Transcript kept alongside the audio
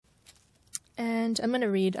And I'm going to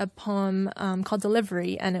read a poem called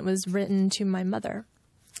Delivery, and it was written to my mother.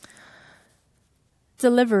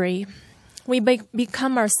 Delivery. We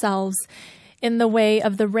become ourselves in the way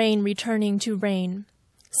of the rain returning to rain.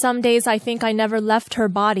 Some days I think I never left her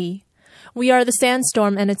body. We are the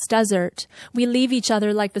sandstorm and its desert. We leave each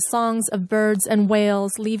other like the songs of birds and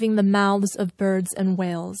whales, leaving the mouths of birds and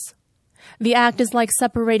whales. The act is like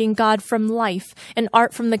separating God from life and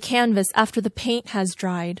art from the canvas after the paint has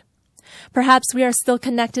dried. Perhaps we are still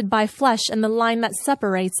connected by flesh, and the line that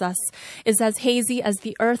separates us is as hazy as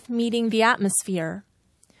the earth meeting the atmosphere.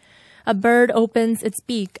 A bird opens its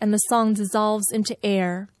beak and the song dissolves into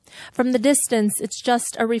air. From the distance, it's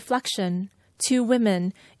just a reflection. Two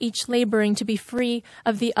women, each laboring to be free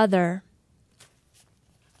of the other.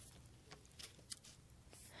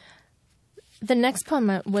 The next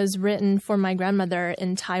poem was written for my grandmother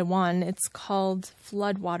in Taiwan. It's called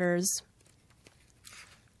Floodwaters.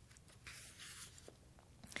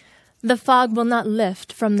 The fog will not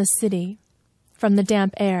lift from the city, from the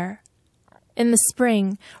damp air. In the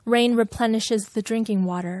spring, rain replenishes the drinking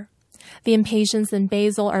water. The impatiens and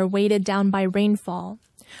basil are weighted down by rainfall.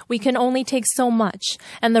 We can only take so much,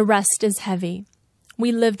 and the rest is heavy.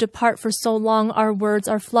 We lived apart for so long, our words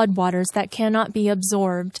are floodwaters that cannot be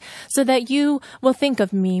absorbed, so that you will think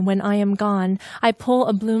of me when I am gone. I pull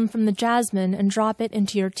a bloom from the jasmine and drop it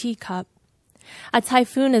into your teacup. A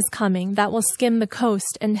typhoon is coming that will skim the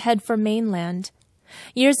coast and head for mainland.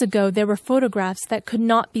 Years ago, there were photographs that could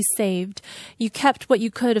not be saved. You kept what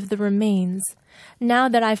you could of the remains. Now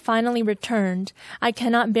that I finally returned, I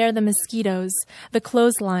cannot bear the mosquitoes, the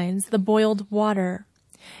clotheslines, the boiled water.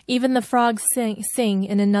 Even the frogs sing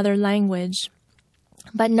in another language.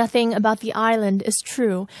 But nothing about the island is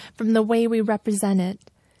true from the way we represent it.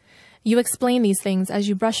 You explain these things as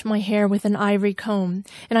you brush my hair with an ivory comb,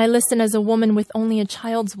 and I listen as a woman with only a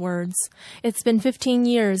child's words. It's been 15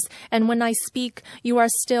 years, and when I speak, you are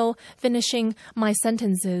still finishing my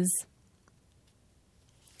sentences.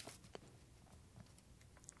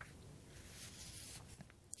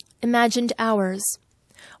 Imagined hours.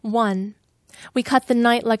 1. We cut the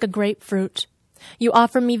night like a grapefruit. You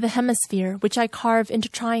offer me the hemisphere, which I carve into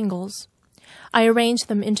triangles. I arrange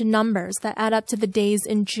them into numbers that add up to the days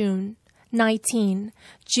in June. 19.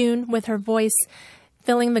 June with her voice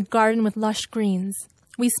filling the garden with lush greens.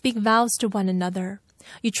 We speak vows to one another.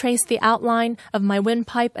 You trace the outline of my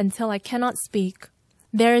windpipe until I cannot speak.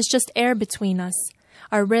 There is just air between us,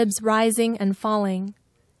 our ribs rising and falling.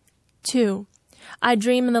 2. I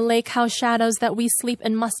dream in the lake house shadows that we sleep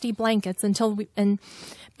in musty blankets and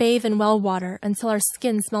bathe in well water until our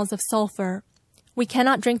skin smells of sulfur. We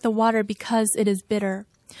cannot drink the water because it is bitter.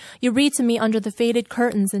 You read to me under the faded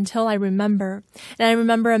curtains until I remember. And I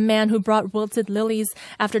remember a man who brought wilted lilies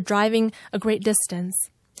after driving a great distance.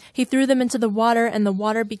 He threw them into the water and the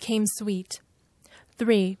water became sweet.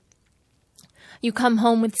 3. You come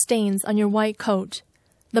home with stains on your white coat,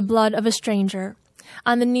 the blood of a stranger.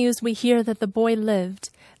 On the news we hear that the boy lived.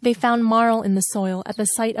 They found marl in the soil at the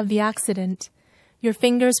site of the accident. Your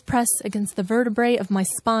fingers press against the vertebrae of my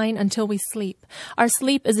spine until we sleep. Our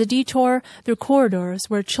sleep is a detour through corridors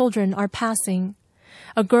where children are passing.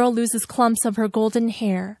 A girl loses clumps of her golden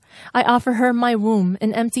hair. I offer her my womb,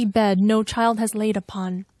 an empty bed no child has laid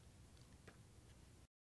upon.